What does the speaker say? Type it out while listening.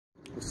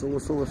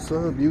What's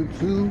up,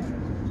 YouTube?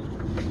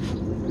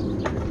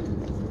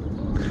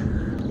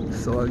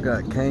 So I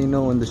got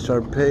Kano and the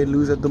Shar-Pei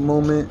loose at the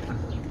moment,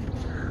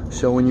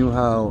 showing you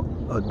how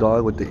a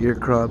dog with the ear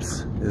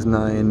crops is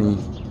not any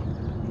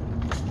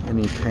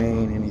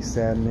pain, any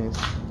sadness.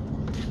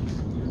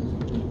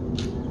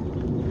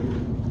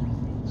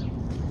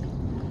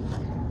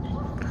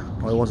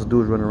 All he wants to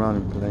do is run around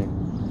and play.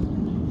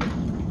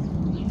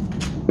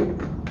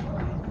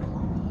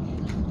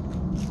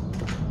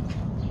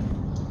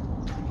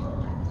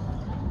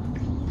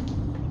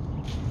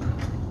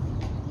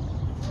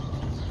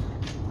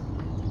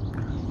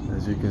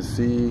 As you can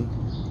see,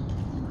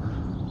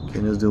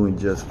 Kano's doing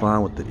just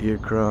fine with the ear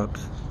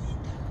crops.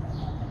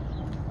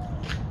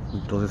 He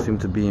doesn't seem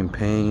to be in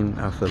pain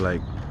after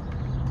like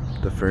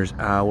the first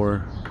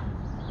hour.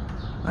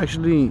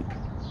 Actually,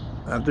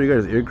 after he got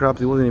his ear crops,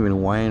 he wasn't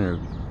even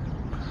whining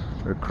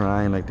or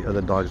crying like the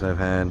other dogs I've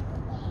had.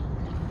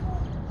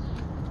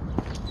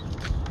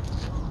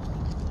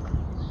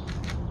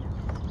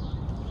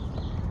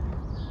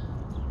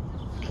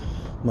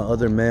 My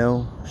other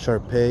male,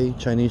 Shar-Pei,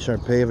 Chinese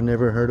Shar-Pei, I've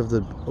never heard of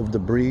the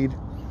breed.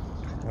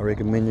 I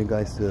recommend you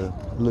guys to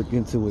look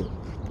into it.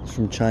 It's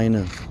from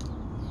China.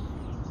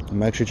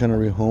 I'm actually trying to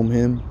rehome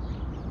him.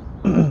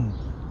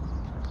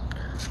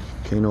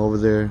 Kano over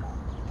there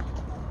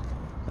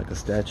like a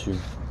statue.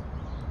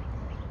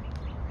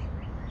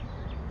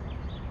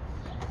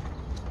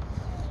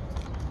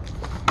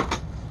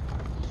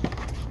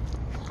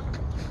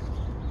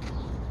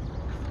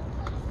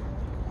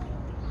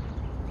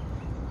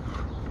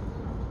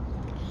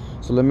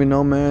 So let me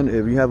know, man,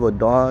 if you have a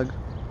dog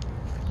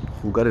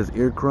who got his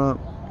ear crop,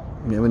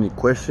 you have any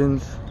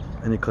questions,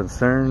 any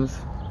concerns,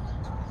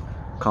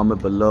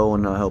 comment below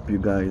and I'll help you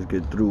guys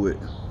get through it.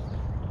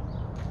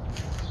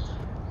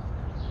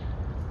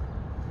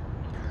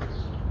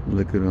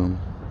 Look at him,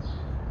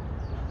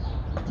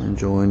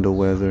 enjoying the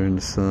weather and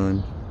the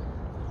sun.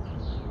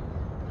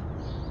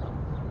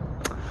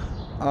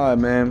 Alright,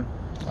 man,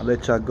 I'll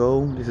let y'all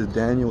go. This is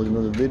Daniel with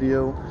another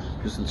video,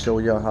 just to show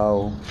y'all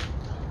how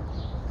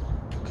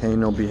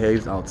Kano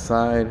behaves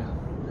outside.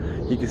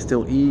 He can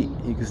still eat,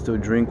 he can still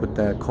drink with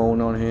that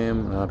cone on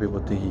him. A lot of people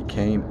think he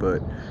can't,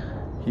 but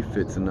he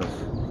fits enough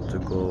to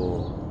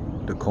go,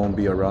 the cone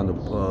be around the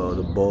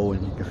bowl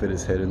and he can fit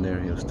his head in there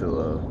and he'll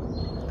still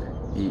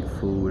eat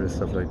food and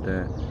stuff like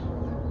that.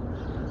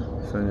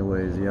 So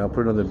anyways, yeah, I'll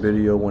put another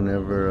video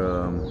whenever,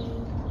 a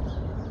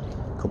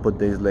couple of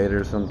days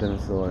later or something,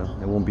 so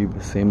it won't be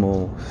the same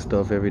old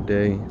stuff every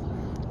day.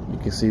 You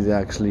can see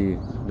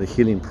the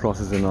healing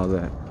process and all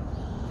that.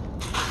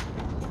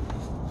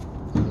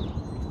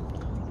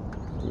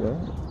 Well,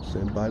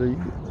 say bye to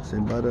you. Say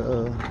bye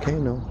to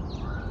Kano.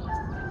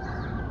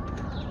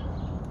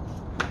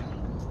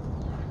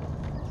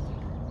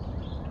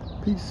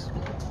 Peace.